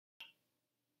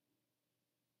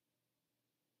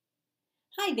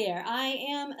Hi there, I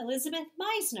am Elizabeth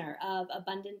Misner of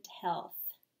Abundant Health.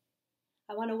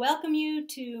 I want to welcome you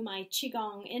to my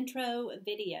Qigong intro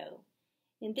video.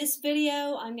 In this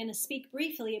video, I'm going to speak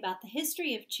briefly about the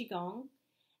history of Qigong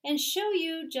and show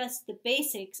you just the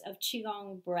basics of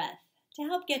Qigong breath to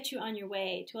help get you on your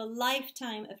way to a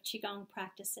lifetime of Qigong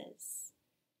practices.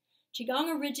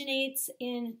 Qigong originates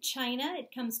in China.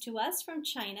 It comes to us from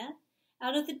China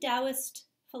out of the Taoist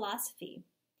philosophy.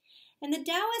 And the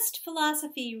Taoist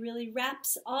philosophy really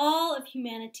wraps all of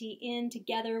humanity in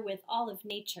together with all of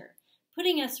nature,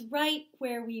 putting us right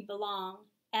where we belong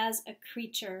as a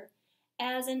creature,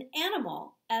 as an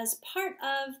animal, as part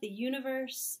of the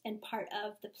universe and part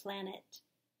of the planet.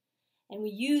 And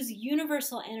we use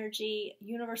universal energy,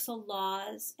 universal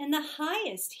laws, and the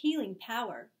highest healing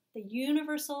power, the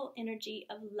universal energy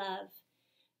of love,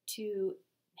 to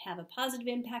have a positive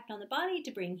impact on the body, to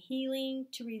bring healing,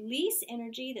 to release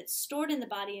energy that's stored in the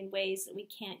body in ways that we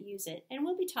can't use it. And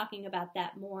we'll be talking about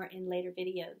that more in later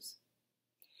videos.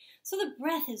 So the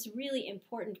breath is really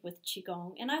important with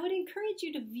Qigong, and I would encourage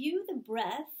you to view the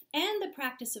breath and the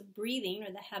practice of breathing,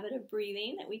 or the habit of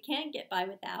breathing that we can't get by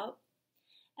without,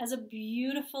 as a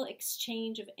beautiful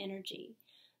exchange of energy.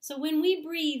 So when we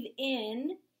breathe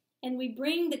in and we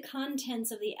bring the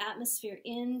contents of the atmosphere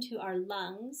into our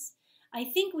lungs, I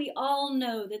think we all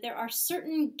know that there are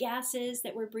certain gases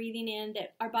that we're breathing in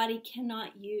that our body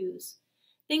cannot use,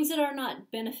 things that are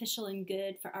not beneficial and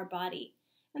good for our body,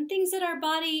 and things that our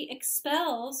body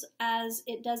expels as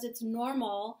it does its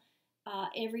normal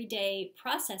everyday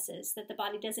processes that the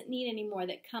body doesn't need anymore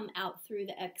that come out through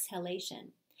the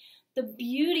exhalation. The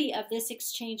beauty of this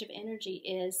exchange of energy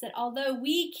is that although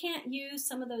we can't use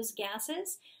some of those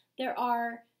gases, there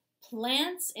are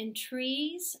plants and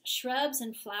trees, shrubs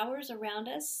and flowers around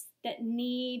us that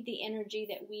need the energy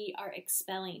that we are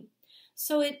expelling.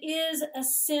 So it is a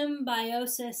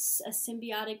symbiosis, a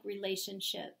symbiotic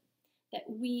relationship that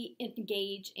we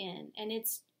engage in. And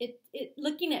it's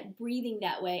looking at breathing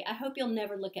that way. I hope you'll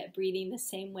never look at breathing the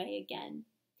same way again.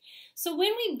 So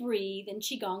when we breathe in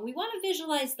Qigong, we want to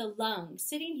visualize the lungs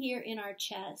sitting here in our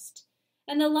chest.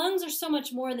 And the lungs are so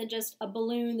much more than just a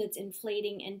balloon that's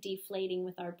inflating and deflating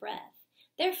with our breath.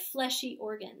 They're fleshy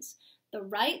organs. The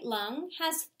right lung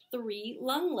has 3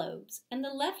 lung lobes, and the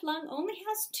left lung only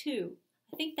has 2.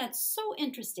 I think that's so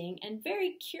interesting and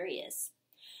very curious.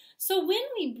 So when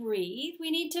we breathe,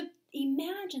 we need to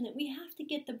imagine that we have to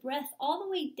get the breath all the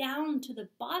way down to the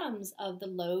bottoms of the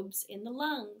lobes in the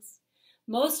lungs.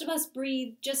 Most of us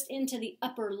breathe just into the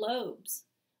upper lobes.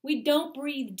 We don't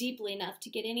breathe deeply enough to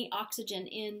get any oxygen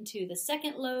into the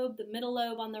second lobe, the middle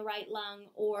lobe on the right lung,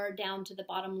 or down to the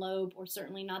bottom lobe, or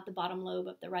certainly not the bottom lobe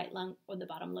of the right lung or the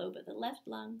bottom lobe of the left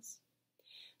lungs.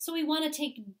 So we want to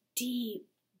take deep,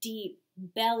 deep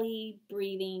belly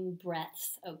breathing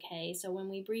breaths, okay? So when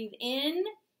we breathe in,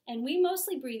 and we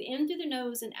mostly breathe in through the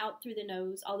nose and out through the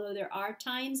nose, although there are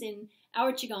times in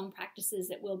our Qigong practices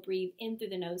that we'll breathe in through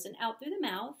the nose and out through the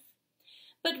mouth.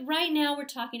 But right now we're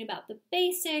talking about the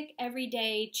basic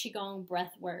everyday Qigong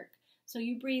breath work. So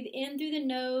you breathe in through the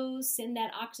nose, send that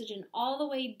oxygen all the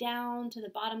way down to the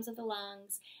bottoms of the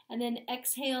lungs, and then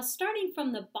exhale starting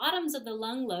from the bottoms of the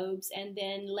lung lobes, and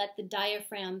then let the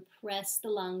diaphragm press the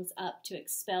lungs up to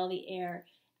expel the air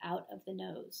out of the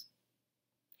nose.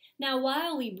 Now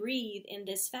while we breathe in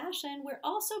this fashion, we're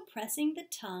also pressing the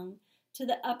tongue to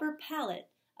the upper palate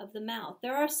of the mouth.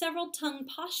 There are several tongue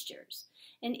postures.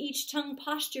 And each tongue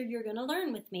posture you're going to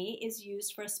learn with me is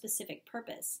used for a specific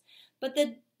purpose. But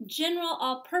the general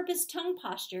all-purpose tongue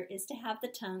posture is to have the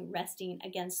tongue resting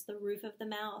against the roof of the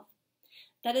mouth.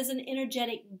 That is an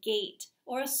energetic gate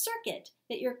or a circuit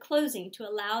that you're closing to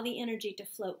allow the energy to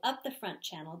flow up the front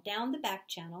channel, down the back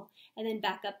channel, and then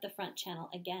back up the front channel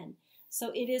again. So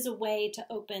it is a way to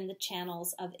open the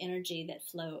channels of energy that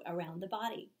flow around the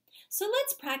body. So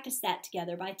let's practice that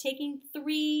together by taking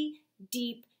 3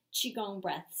 deep Qigong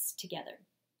breaths together.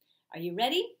 Are you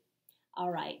ready?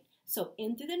 All right. So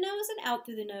in through the nose and out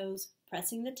through the nose,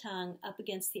 pressing the tongue up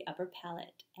against the upper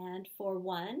palate. And for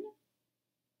 1,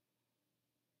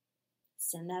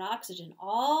 send that oxygen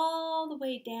all the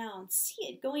way down. See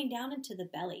it going down into the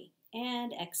belly.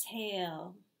 And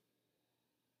exhale.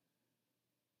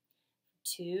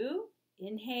 2,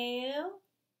 inhale.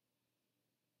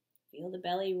 Feel the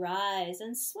belly rise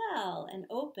and swell and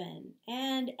open.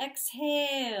 And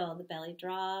exhale. The belly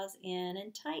draws in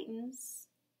and tightens.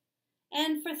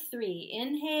 And for 3,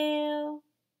 inhale.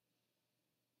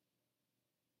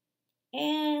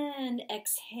 And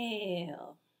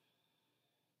exhale.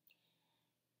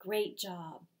 Great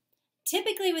job.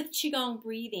 Typically with Qigong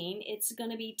breathing, it's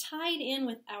going to be tied in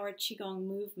with our Qigong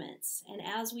movements. And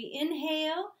as we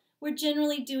inhale, we're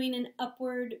generally doing an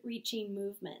upward reaching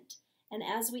movement. And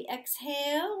as we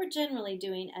exhale, we're generally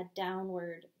doing a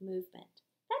downward movement.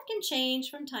 That can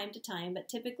change from time to time, but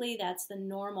typically that's the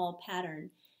normal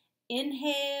pattern.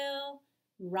 Inhale,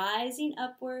 rising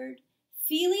upward,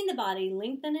 feeling the body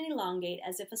lengthen and elongate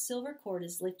as if a silver cord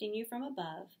is lifting you from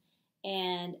above.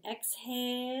 And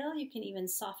exhale, you can even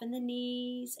soften the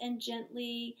knees and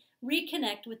gently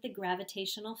reconnect with the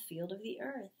gravitational field of the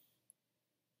earth.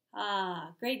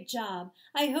 Ah, great job.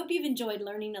 I hope you've enjoyed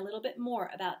learning a little bit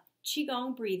more about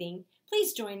Qigong breathing.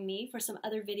 Please join me for some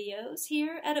other videos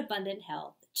here at Abundant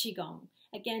Health Qigong.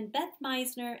 Again, Beth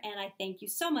Misner, and I thank you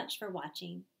so much for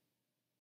watching.